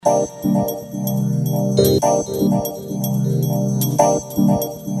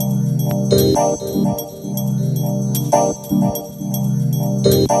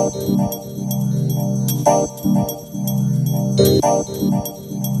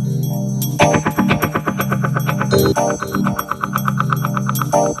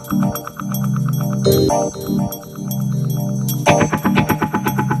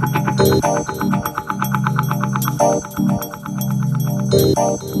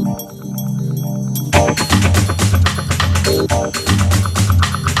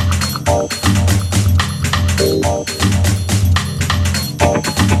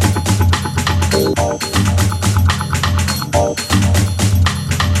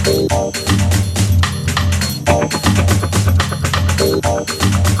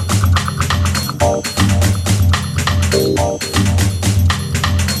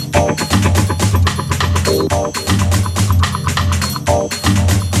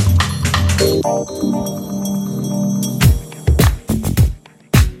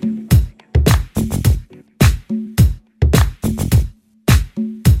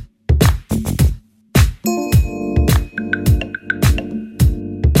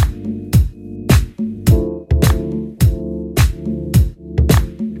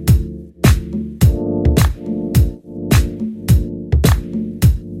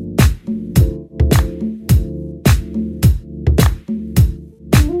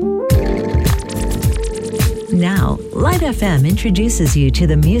Now, Light FM introduces you to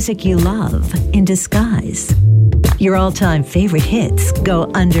the music you love in disguise. Your all-time favorite hits go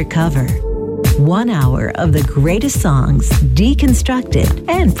undercover. 1 hour of the greatest songs deconstructed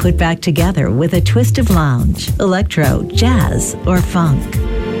and put back together with a twist of lounge, electro, jazz, or funk.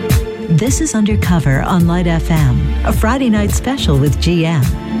 This is Undercover on Light FM, a Friday night special with GM.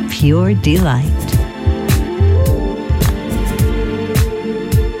 Pure delight.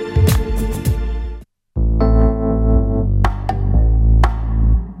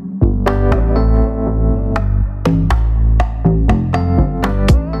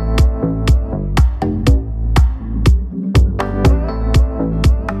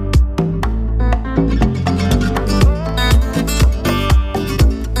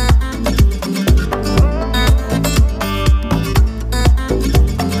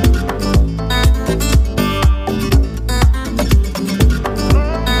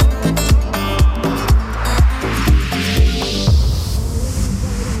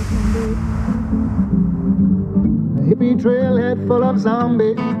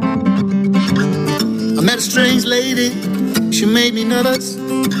 Zombie. I met a strange lady, she made me nervous.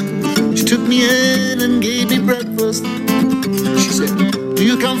 She took me in and gave me breakfast. She said, do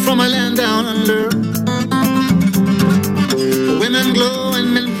you come from a land down under? Women glow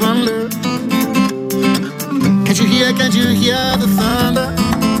and men plunder. Can't you hear the thunder?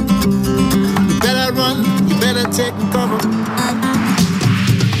 You better run, you better take cover.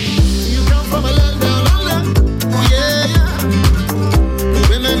 You come from a land down under? Oh yeah, yeah.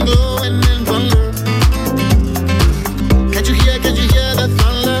 Women glow and men plunder. Can't you hear the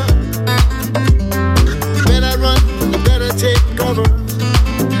thunder? You better run, you better take cover.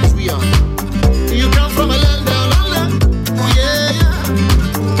 Yes, we are. You come from a land down under? Oh yeah, yeah.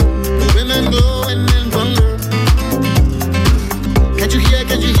 Women glow and men plunder. Can't you hear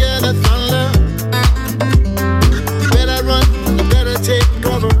the thunder? You better run, you better take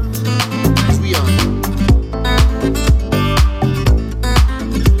cover. Yes, we are.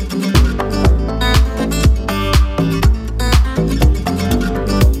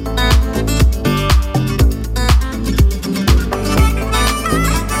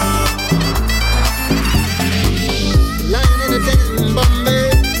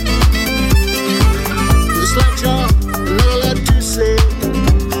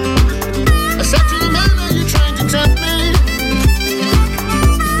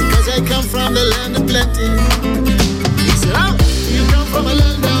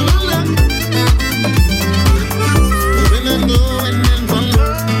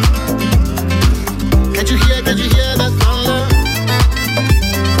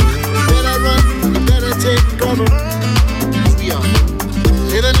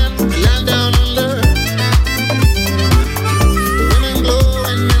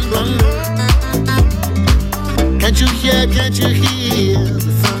 Can't you hear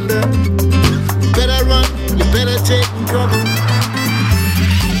the thunder? You better run, you better take cover.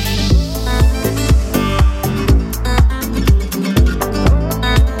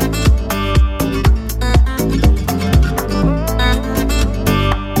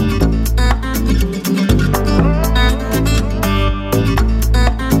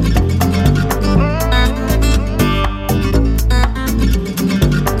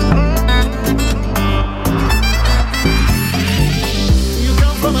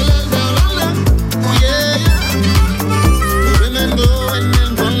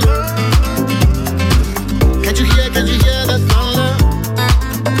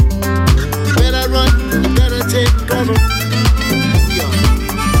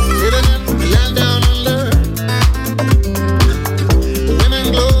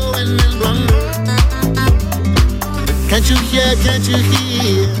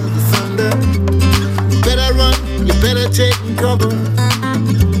 hear the thunder. You better run, you better take cover.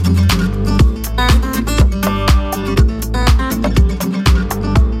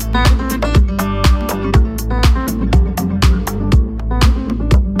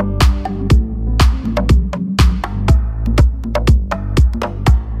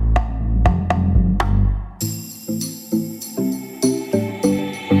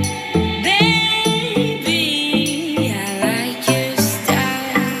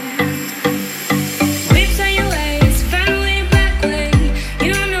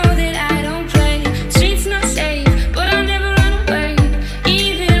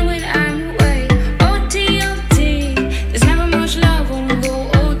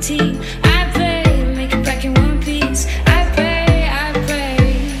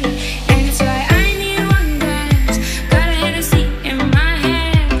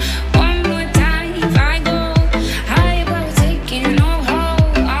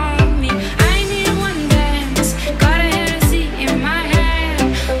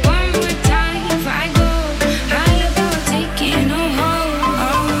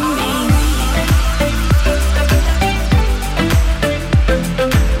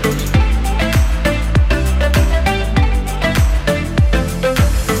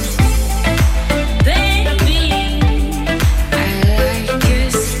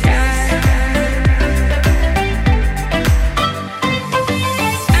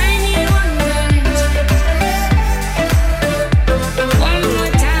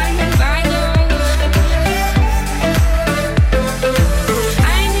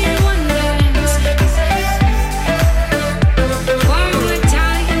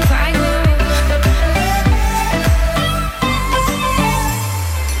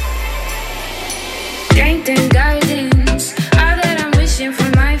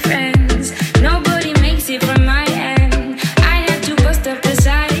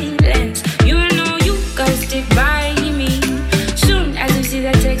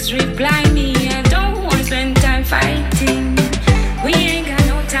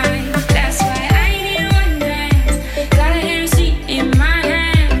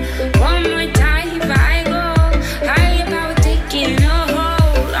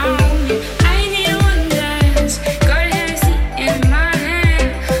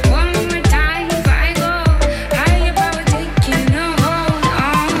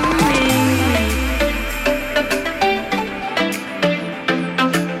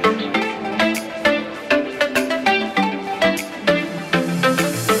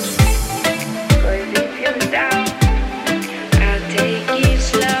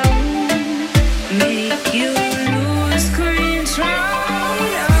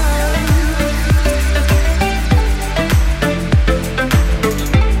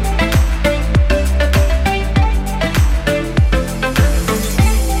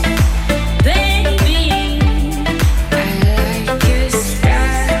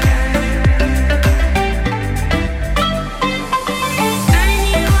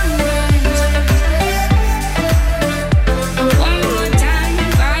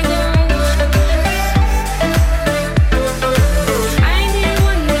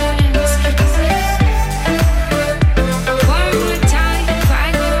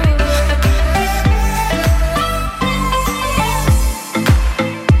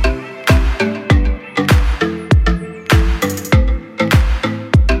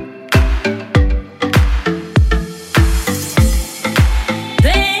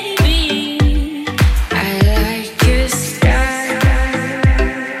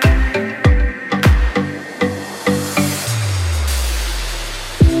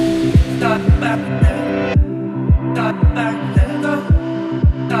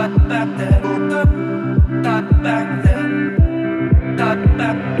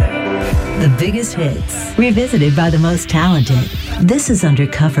 The biggest hits, revisited by the most talented. This is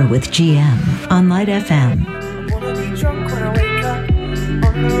Undercover with GM on Light FM. Wanna be drunk when I wake up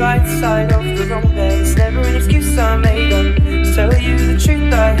on the right side of the wrong bed. It's never an excuse I made up. To tell you the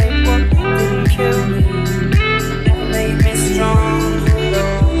truth, I hate what didn't kill me. It made me strong.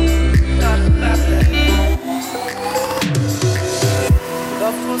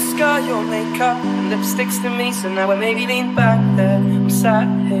 Love will scar your makeup, lipsticks to me, so now I maybe lean back there. I'm sat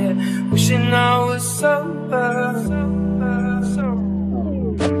here, wishing I was sober.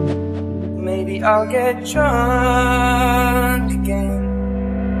 Maybe I'll get drunk again.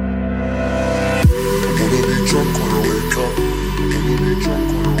 I wanna be drunk when I wake up. I wanna be drunk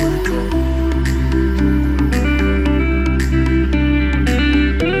when I wake up.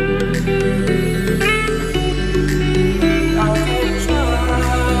 I'll get drunk.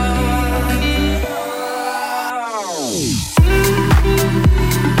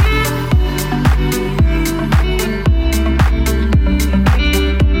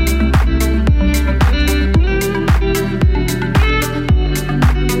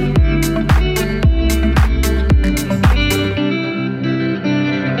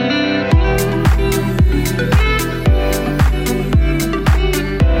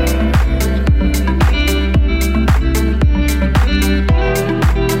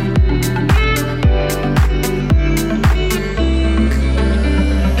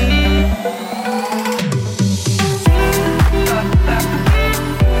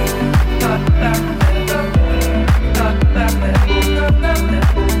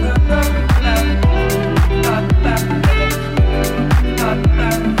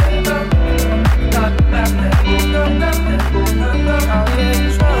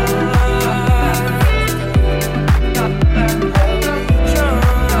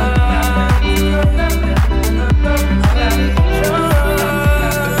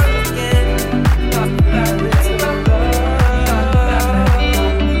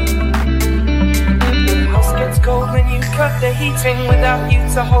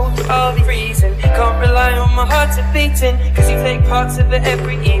 fleeting, cause you take parts of it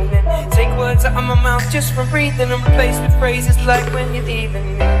every evening. Take words out of my mouth just from breathing and replace with phrases like when you're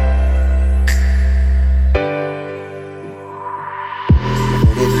leaving me.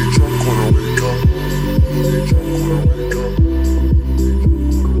 Wanna be drunk when I wake up. Wanna be drunk when I wake up.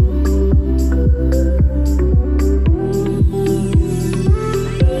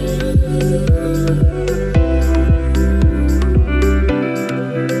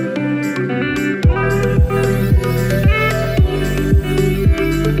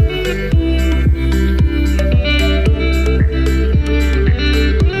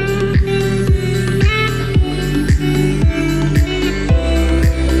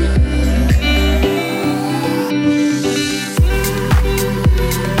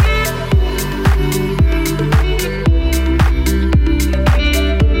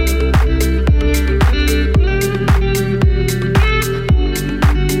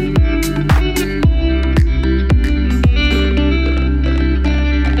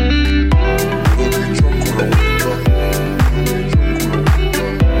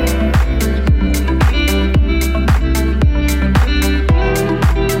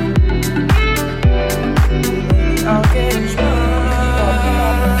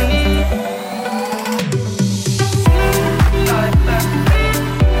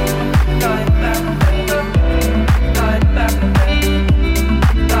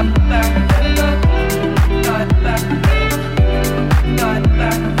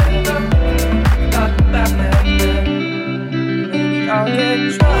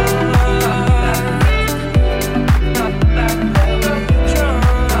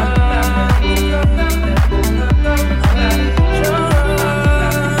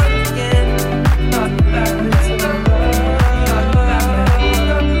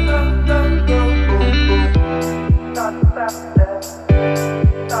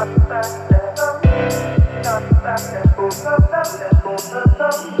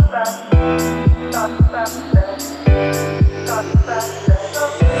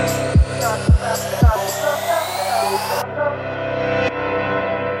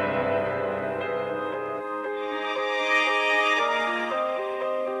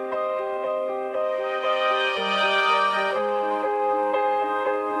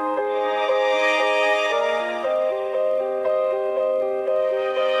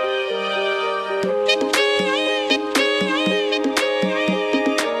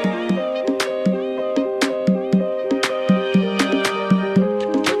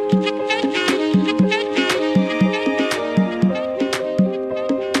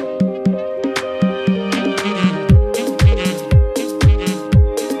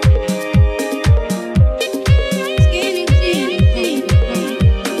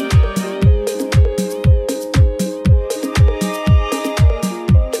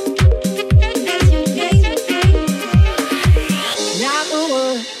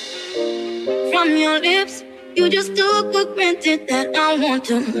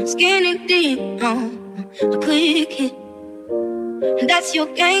 Skinny deep on a quick hit. That's your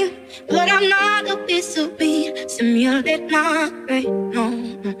game, but I'm not a piece of beat. Simulate my brain. No,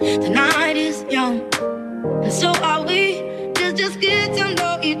 the night is young, and so are we. Just get to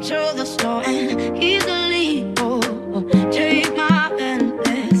know each other slow and easily. Oh, take my hand,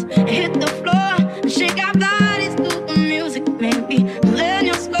 let's hit the floor and shake our bodies to the music, maybe then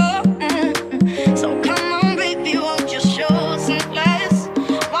you'll score. So come on, baby, won't you show some class?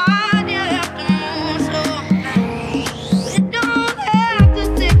 Why do you have to move so fast? We don't have to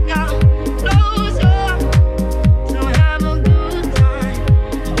take our clothes off, so have a good time.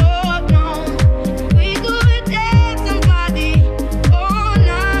 Oh,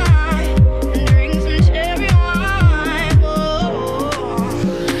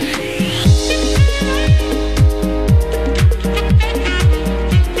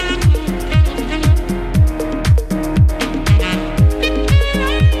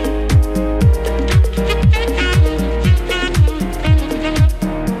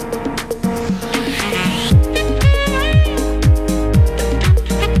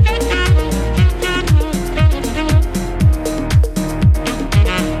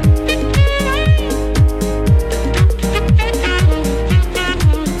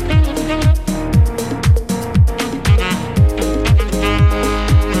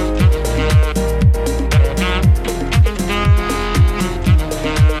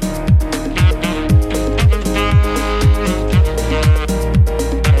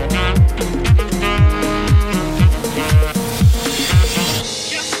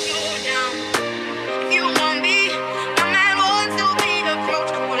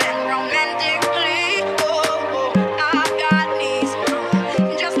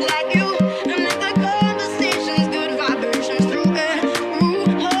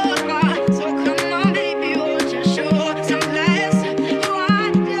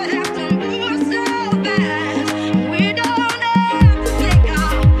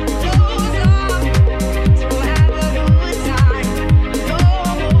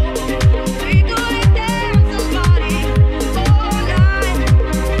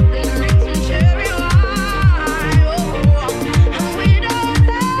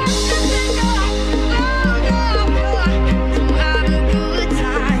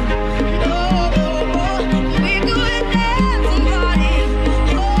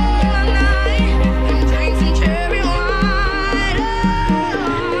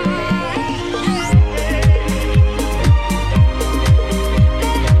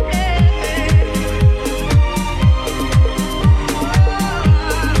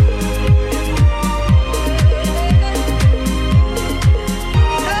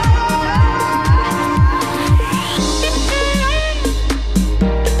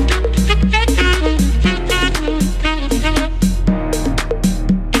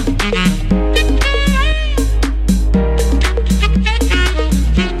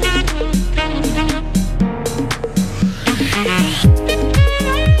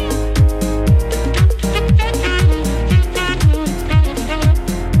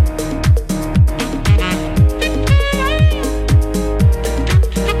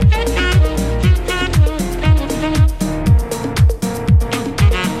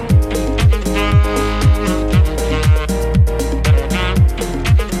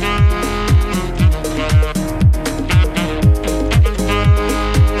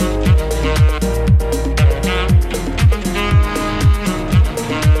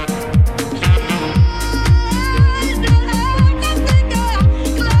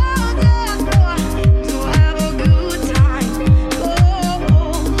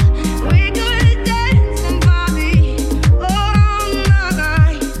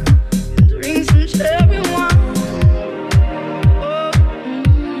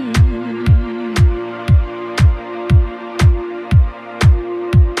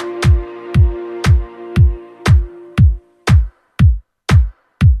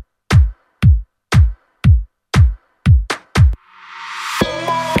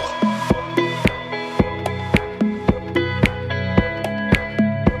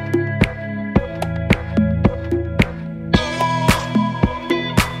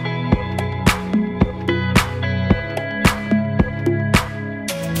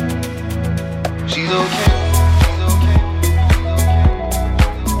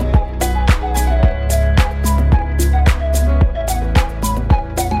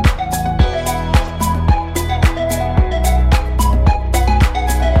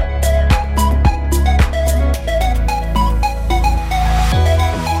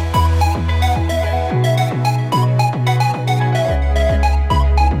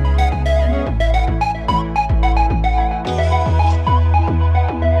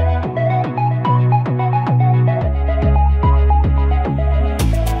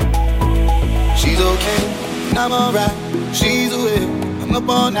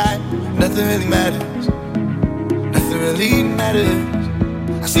 night, nothing really matters. Nothing really matters.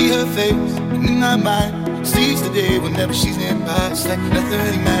 I see her face, and in my mind, sees the day whenever she's nearby. It's like nothing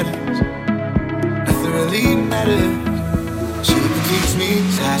really matters. Nothing really matters. She completes me,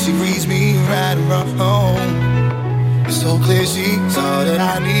 it's how she reads me right around home. It's so clear she's all that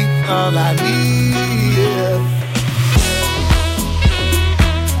I need, all I need, yeah.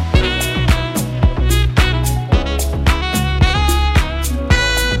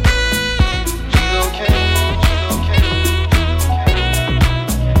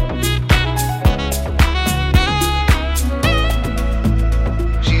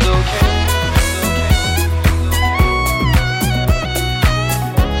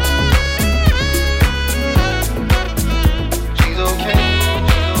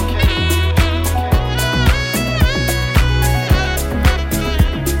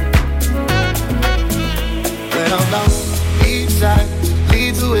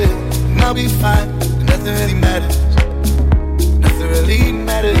 I'll be fine, nothing really matters. Nothing really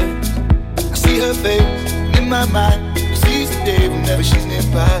matters. I see her face, and in my mind, I seize the day whenever she's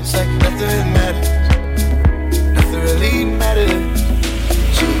nearby. It's like nothing really matters. Nothing really matters.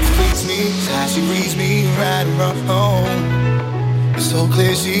 She completes me, it's how she reads me right around home. It's so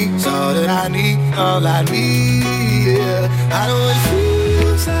clear she's all that I need, all I need, yeah. I know what it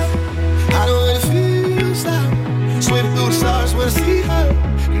feels like. I know what it feels like. Swimming through the stars when I see her.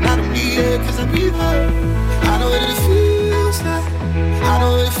 And I don't need her cause I breathe her. I know what it feels like. I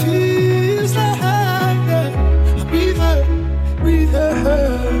know what it feels like, yeah. I breathe her, breathe her.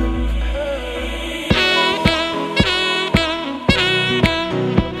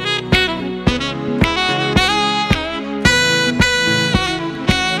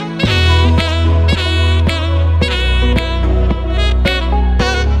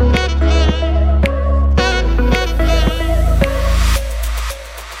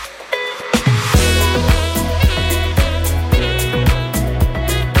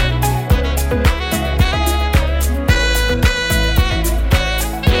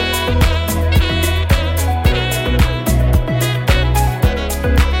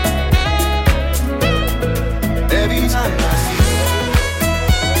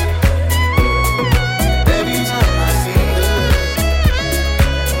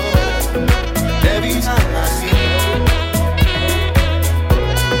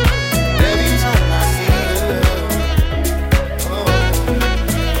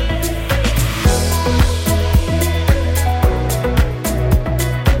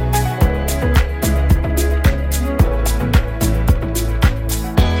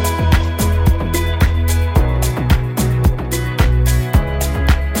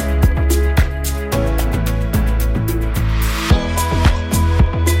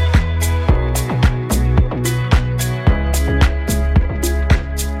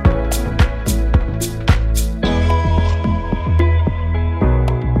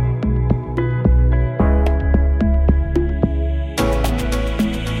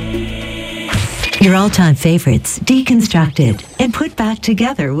 Your all-time favorites deconstructed and put back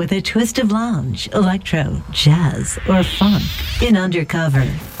together with a twist of lounge, electro, jazz, or funk in Undercover.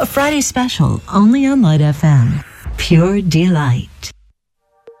 A Friday special only on Light FM. Pure delight.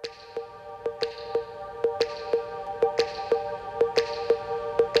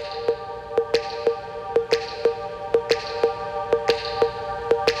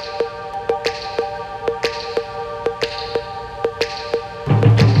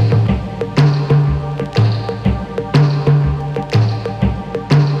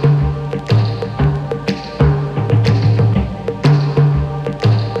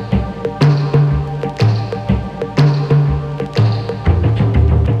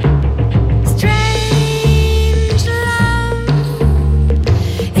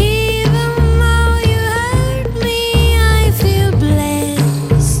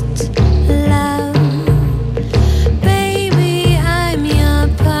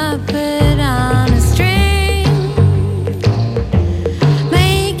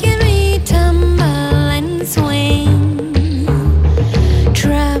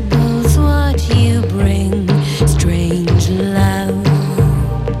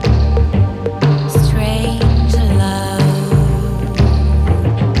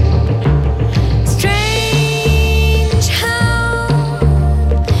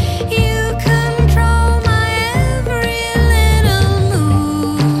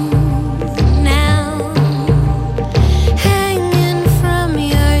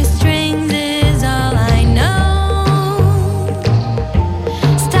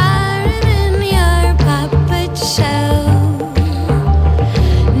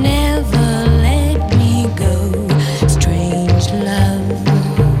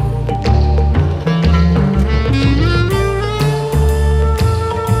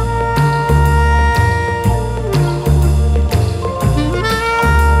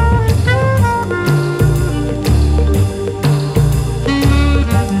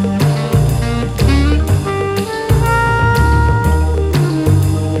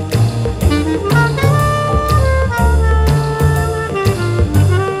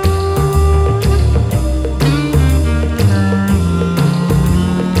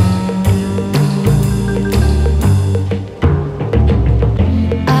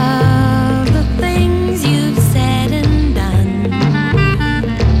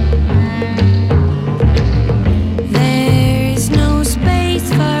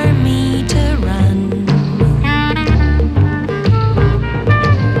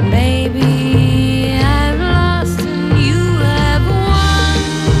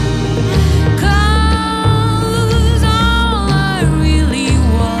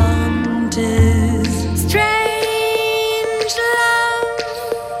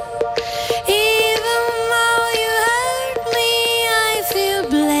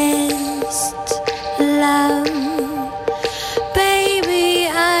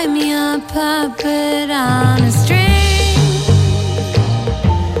 puppet on a string.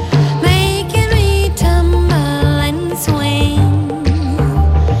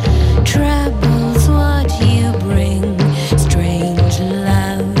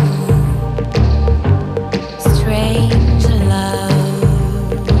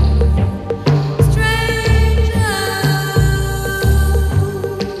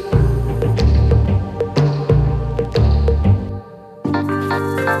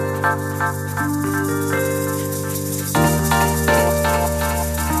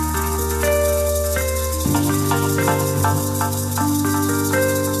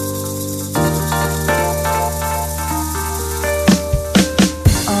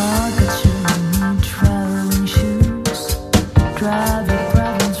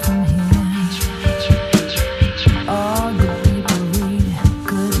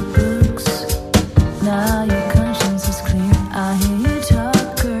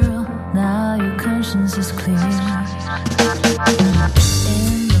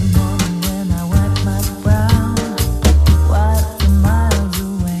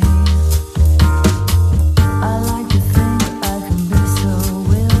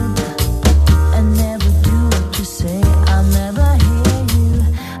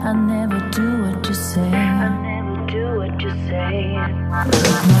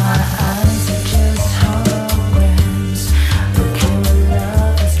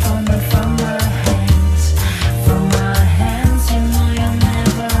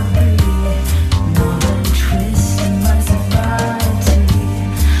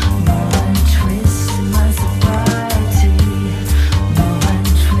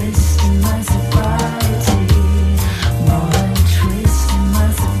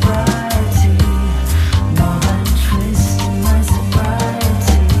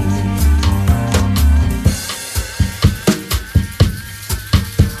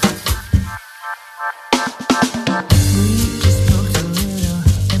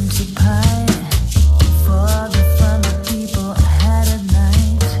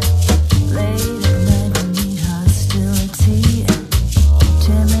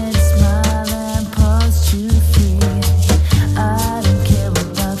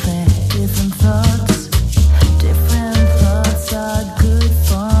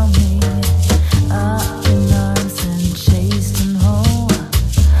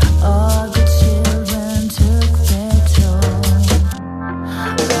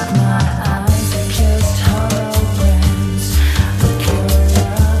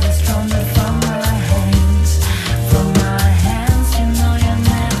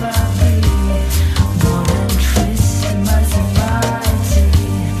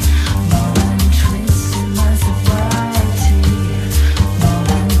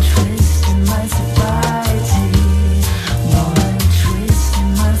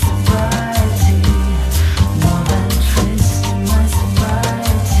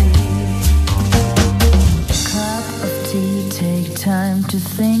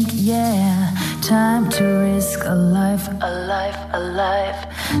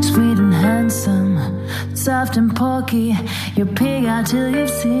 You pig out till you've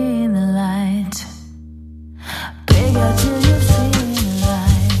seen the light. Pig out till you've seen the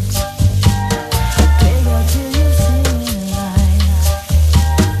light. Pig out till you've seen the light.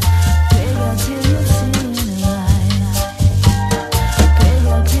 Pig out till you've seen the light. Pig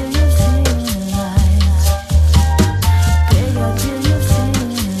out till you've seen the light. Pig out till you've seen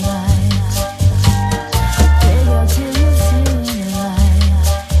the light. Pig out till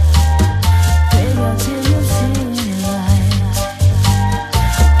you've seen the light.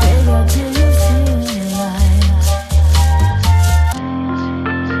 Pig out till you've seen the light.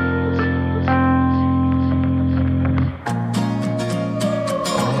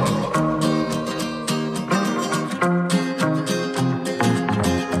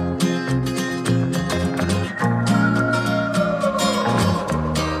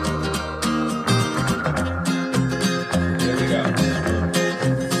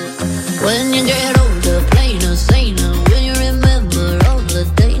 When you get older, plainer, saner, when you remember all the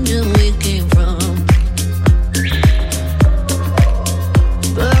danger we came from.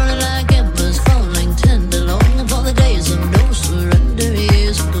 Burning like embers, falling tender, longing for the days of no surrender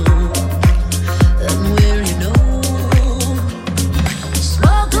years ago. And will you know?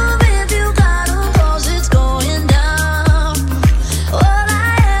 Smoke 'em if you got 'em, 'cause it's going down. All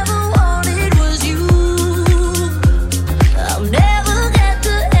I ever wanted was you. I'll never get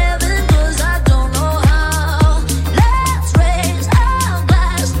to heaven 'cause I don't know how.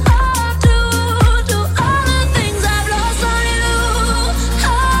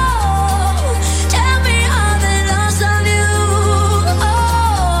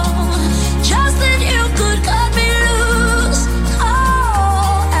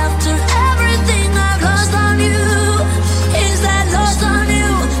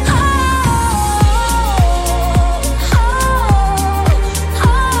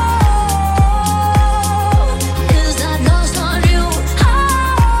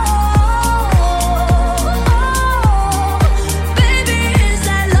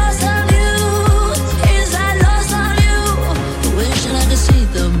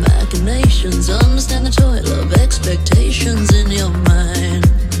 patience. Understand the toil of expectations in your mind.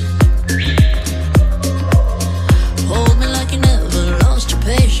 Hold me like you never lost your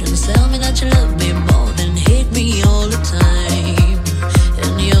patience. Tell me that you love me more than hate me all the time.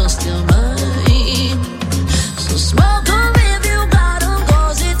 And you're still mine. So smoke them if you got them,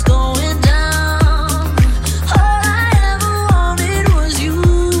 'cause it's going down. All I ever wanted was you.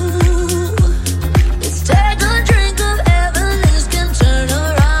 Let's take a drink of heaven, this can turn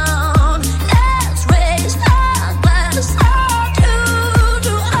around. Let's raise our glass up to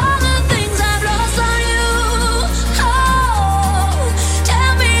all the things I've lost on you. Oh,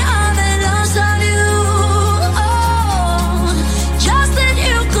 tell me how they lost on you. Oh, just that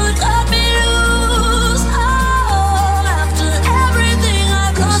you could cut me loose. Oh, after everything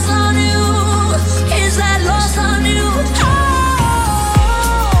I've lost on you, is that lost on you? Oh,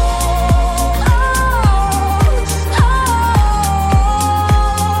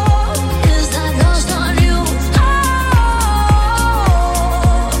 is that lost on you?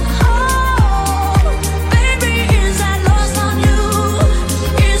 Baby, is that lost on you?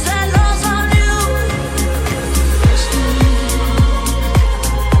 Is that lost on you?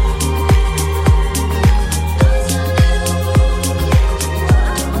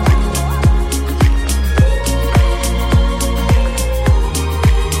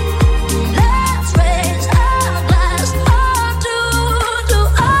 Let's raise our glass up to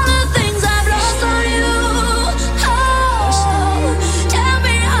all the things I've lost on you. Oh, tell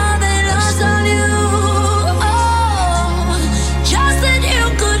me how they lost on you. Oh, just that you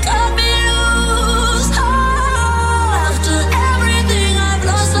could cut me loose. Oh, after everything I've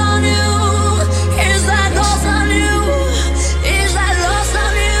lost on you, is that lost on you? Is that lost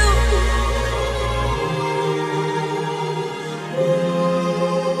on you?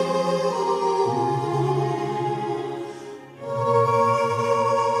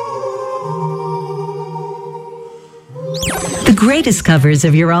 The greatest covers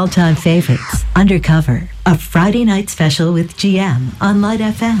of your all-time favorites. Undercover, a Friday night special with GM on Light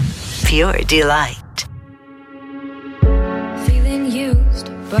FM. Pure delight. Feeling used,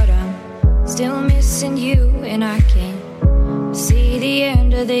 but I'm still missing you, and I can't see the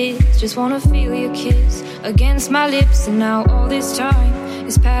end of this. Just wanna feel your kiss against my lips, and now all this time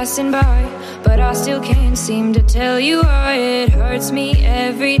is passing by, but I still can't seem to tell you why. It hurts me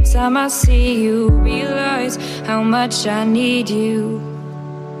every time I see you, realize how much I need you.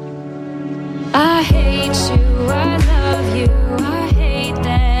 I hate you, I love you, I hate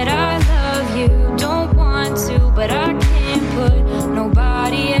that I love you. Don't want to, but I can't put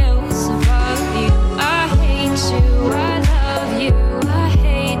nobody else above you. I hate you, I love you, I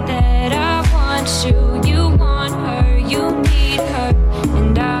hate that I want you. You want her, you need her,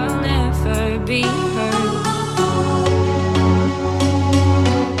 and I'll never be her.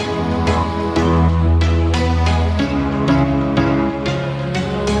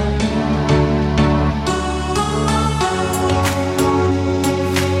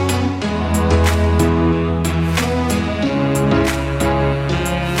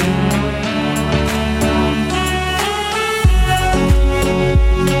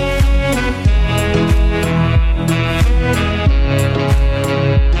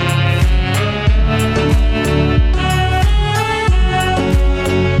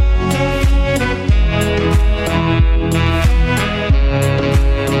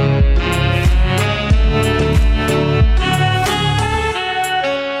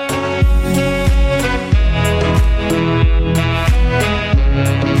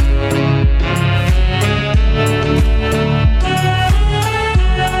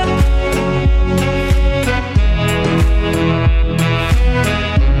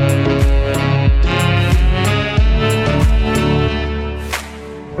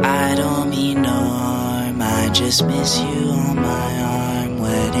 I don't mean no harm, I just miss you on my arm.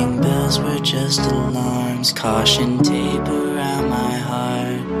 Wedding bells were just alarms, caution tape around my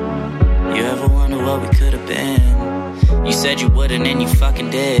heart. You ever wonder what we could have been? You said you wouldn't and you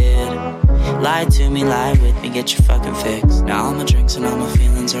fucking did. Lie to me, lie with me, get your fucking fix. Now all my drinks and all my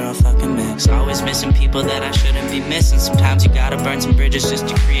feelings are all fucking mixed. Always missing people that I shouldn't be missing. Sometimes you gotta burn some bridges just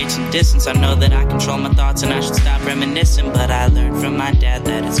to create some distance. I know that I control my thoughts and I should stop reminiscing, but I learned from my dad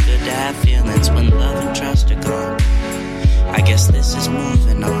that it's good to have feelings when love and trust are gone. I guess this is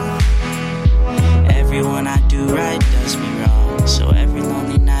moving on. Everyone I do right does me wrong, so every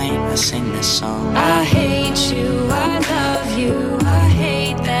lonely night I sing this song. I hate you, I love you, I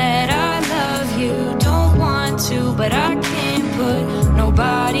hate that I love you. Don't want to, but I can't put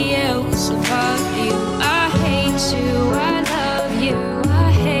nobody else above you. I hate you, I love you,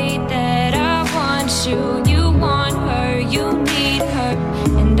 I hate that I want you. You want her, you need her,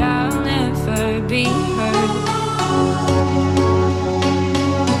 and I'll never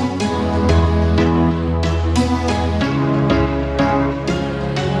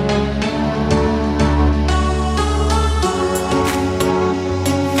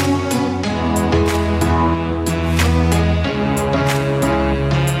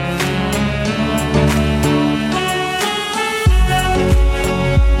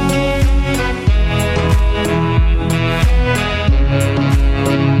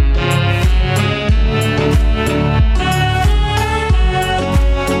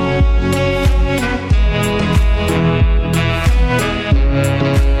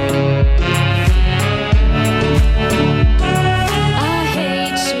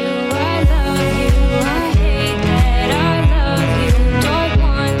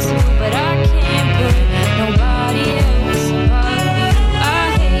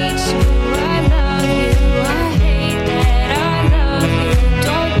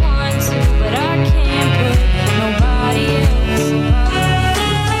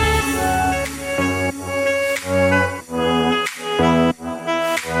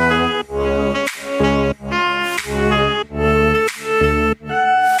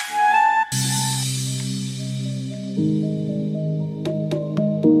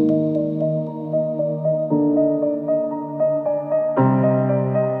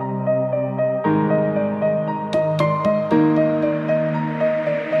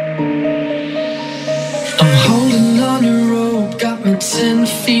 10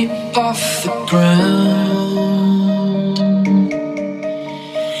 feet off the ground.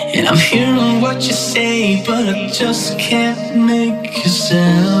 And I'm hearing what you say, but I just can't make a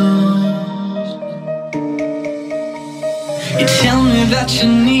sound. You tell me that you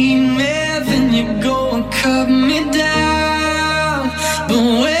need me, then you go and cut me down. But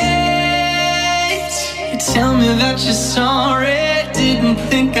wait, you tell me that you're sorry, didn't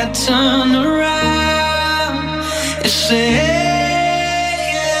think I'd turn around. You say,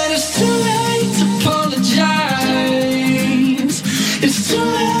 yeah, it's too late to apologize. It's too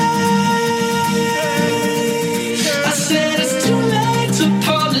late. I said it's too late to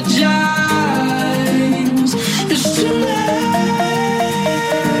apologize. It's too late.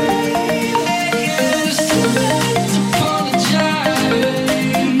 It's too late to apologize.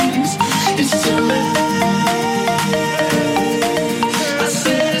 It's too late. I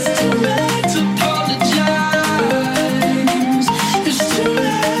said it's too late to apologize. It's too late.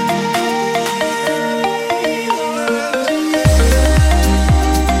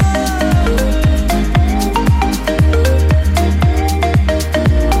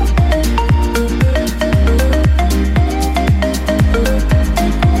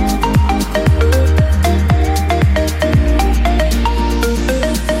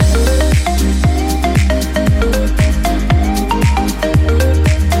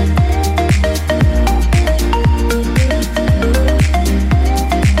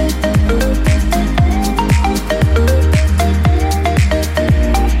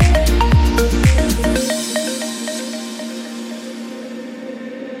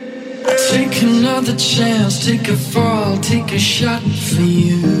 Take another chance, take a fall, take a shot for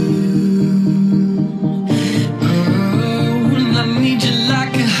you. Oh, and I need you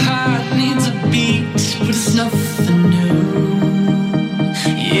like a heart needs a beat, but it's nothing new.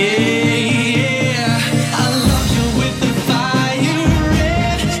 Yeah, I love you with the fire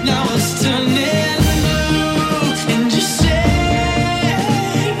red, now it's turning blue. And you say,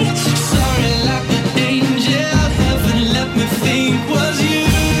 sorry like an angel, heaven let me think was you.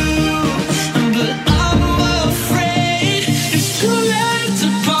 But I'm afraid it's too late to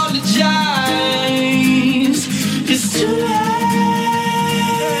apologize. It's too late.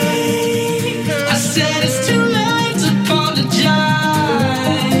 I said it's too late to apologize.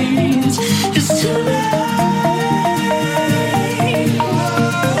 It's too late.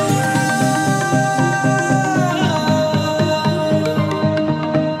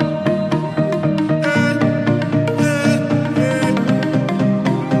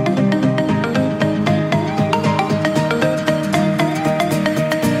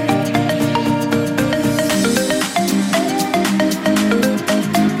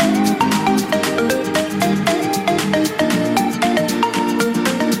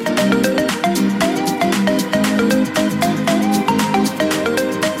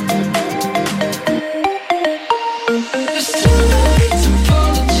 It's too late to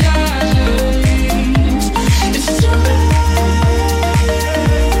apologize. It's too late.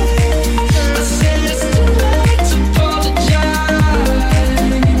 I said it's too late to apologize.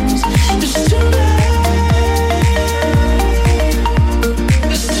 It's too late.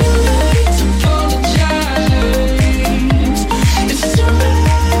 It's too late to apologize. It's too late.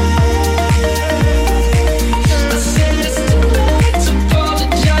 I said it's too late to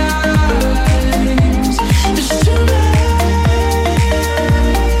apologize. It's too late.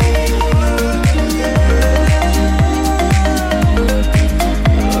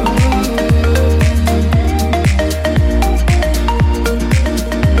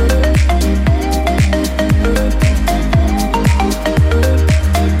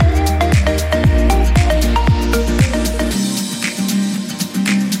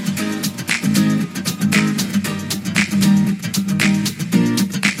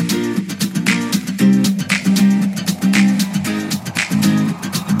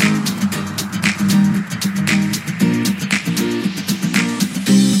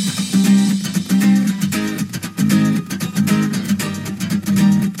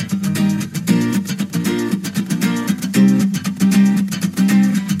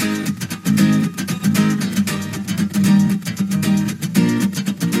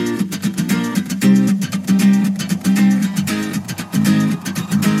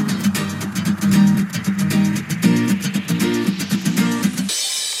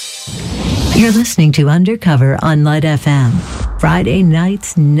 You're listening to Undercover on Light FM. Friday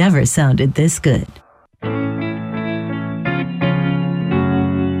nights never sounded this good.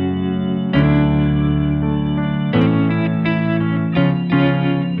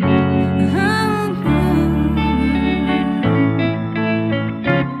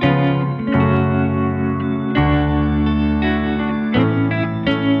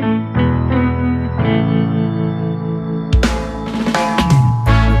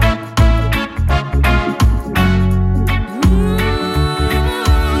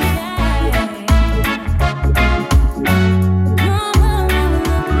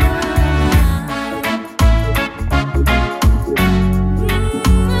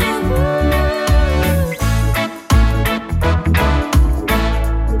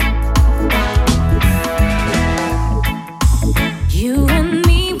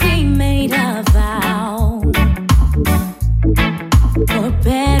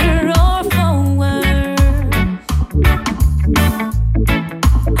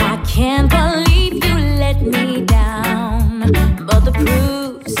 can't believe you let me down, but the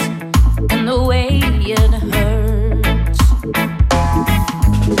proof's in the way it hurts.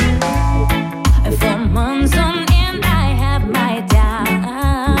 For months on end, I have my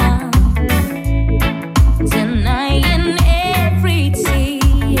doubts, denying every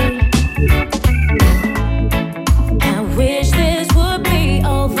tear. I wish this would be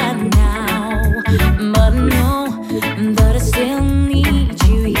over now, but no, but I still need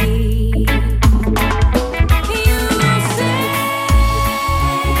you here. You say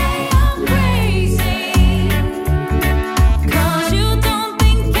I'm crazy, 'cause you don't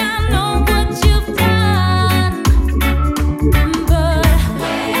think I know what you've done. But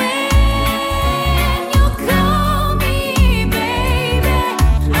when you call me baby,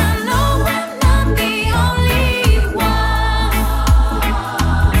 I know I'm not the only one.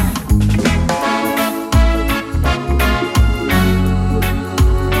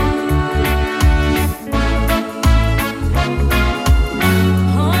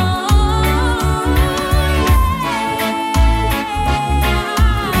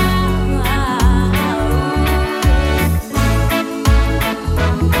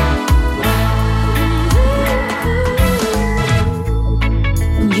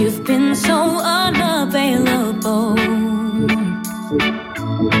 You've been so unavailable.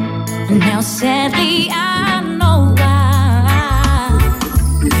 Now sadly I know why.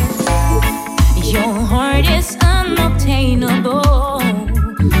 Your heart is unobtainable,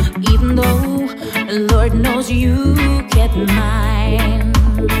 even though Lord knows you kept mine.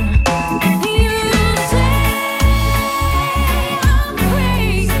 You say I'm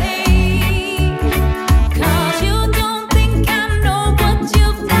crazy, 'cause you don't think I know what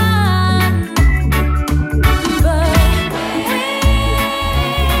you've done. But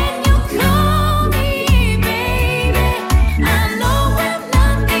when you call me baby, I know I'm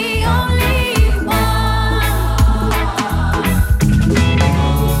not the only one.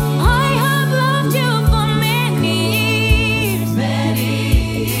 I have loved you for many years,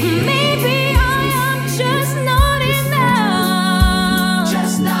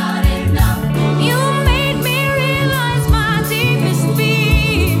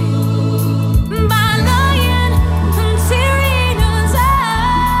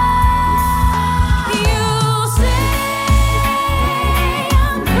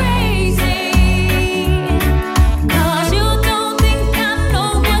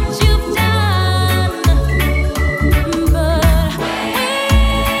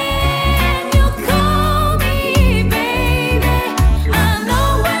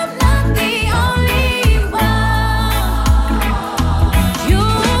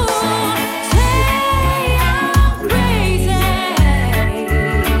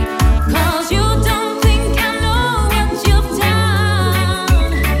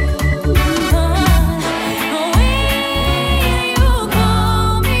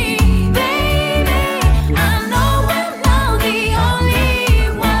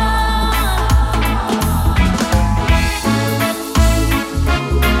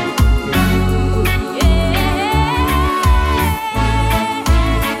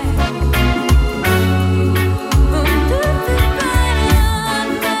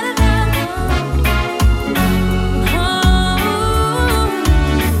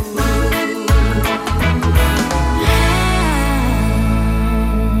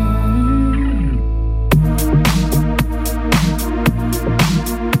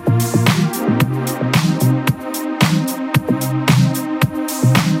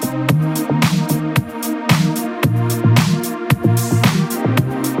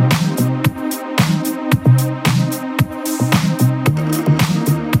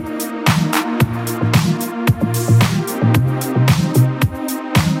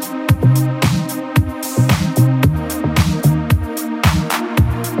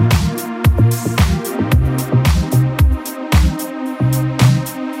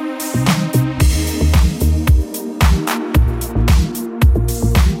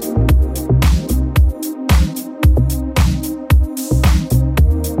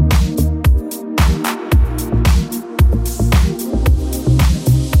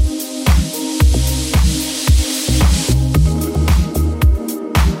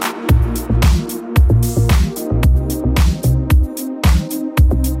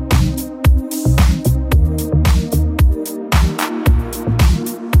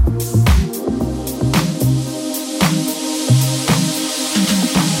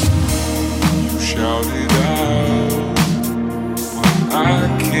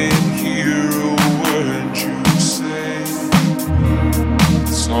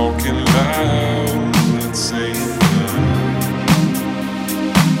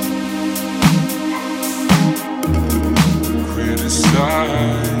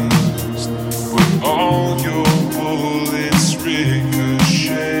 criticized, but all your bullets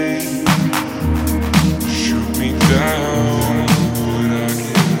ricochet. Shoot me down, but I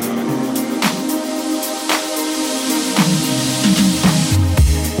get up.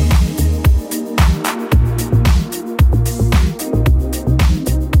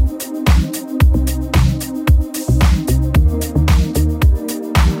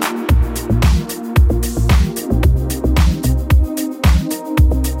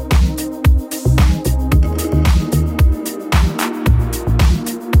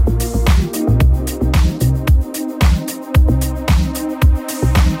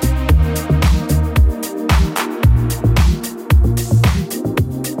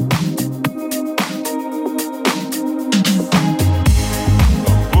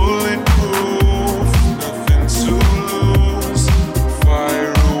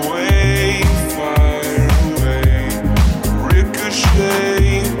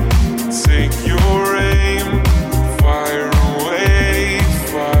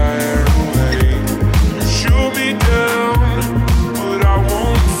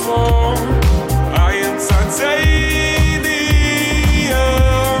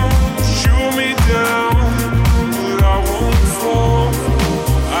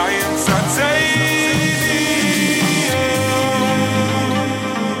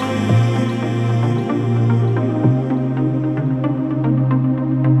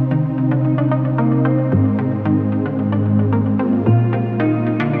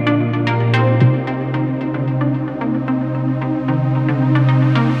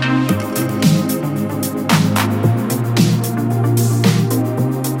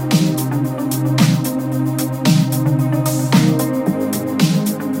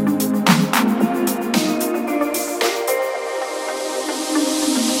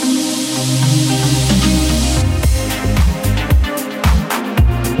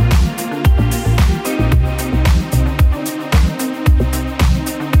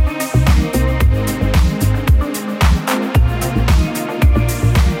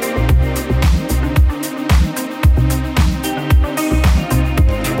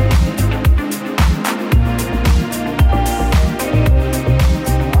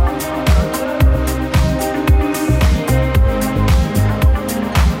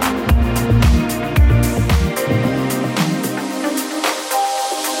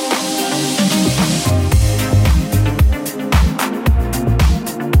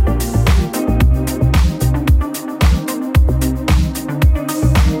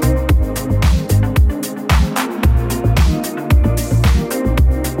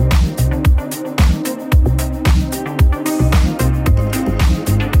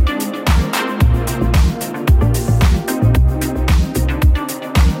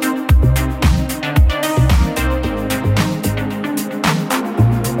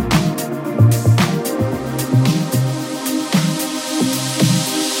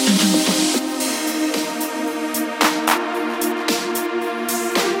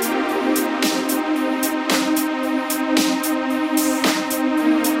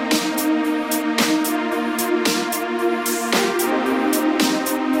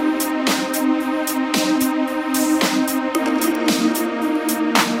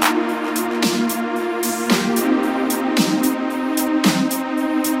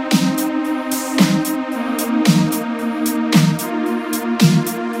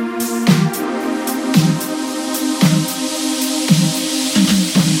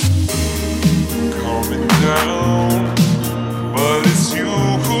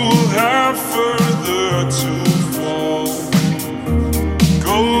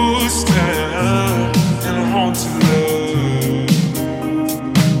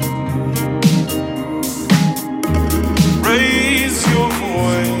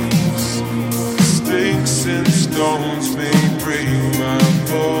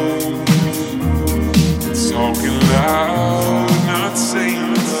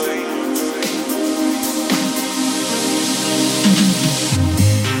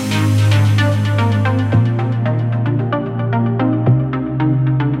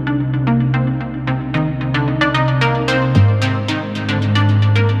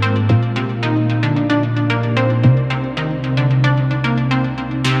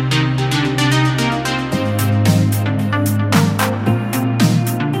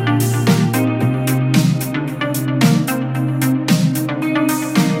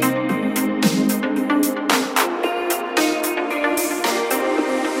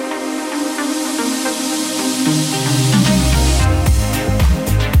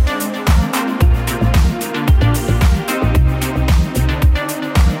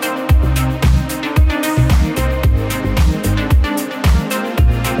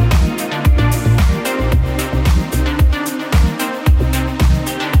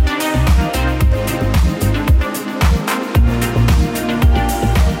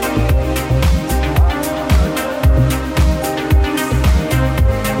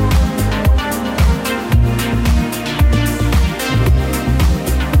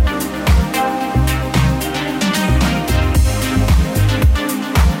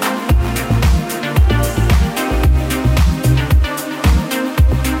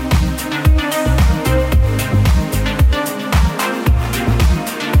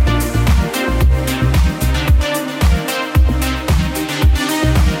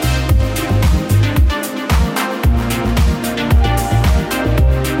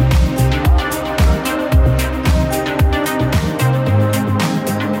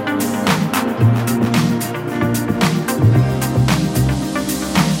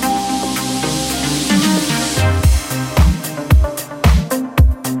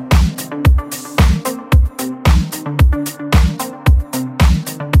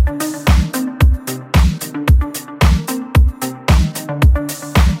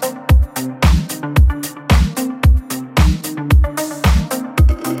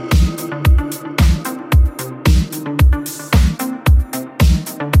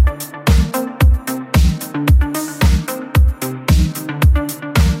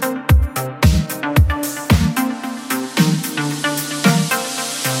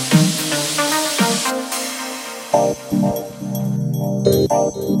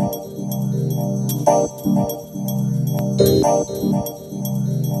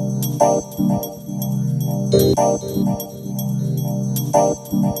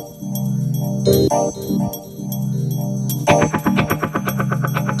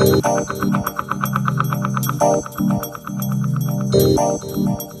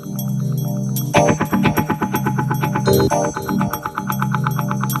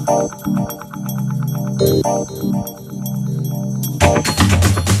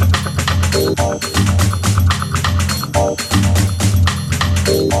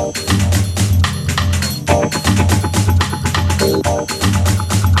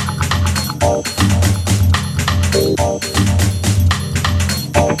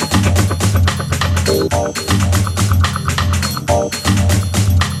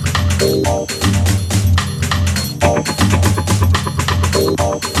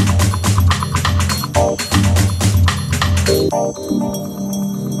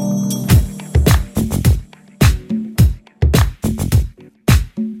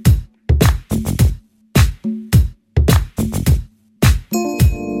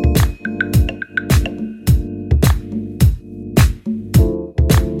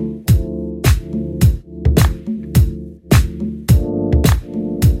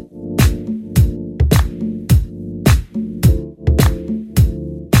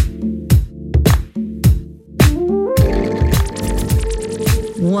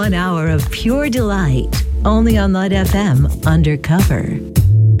 1 hour of pure delight, only on Light FM Undercover.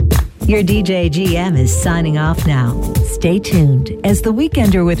 Your DJ GM is signing off now. Stay tuned as The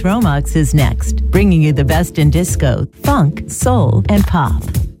Weekender with Romax is next, bringing you the best in disco, funk, soul, and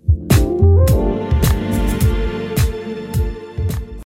pop.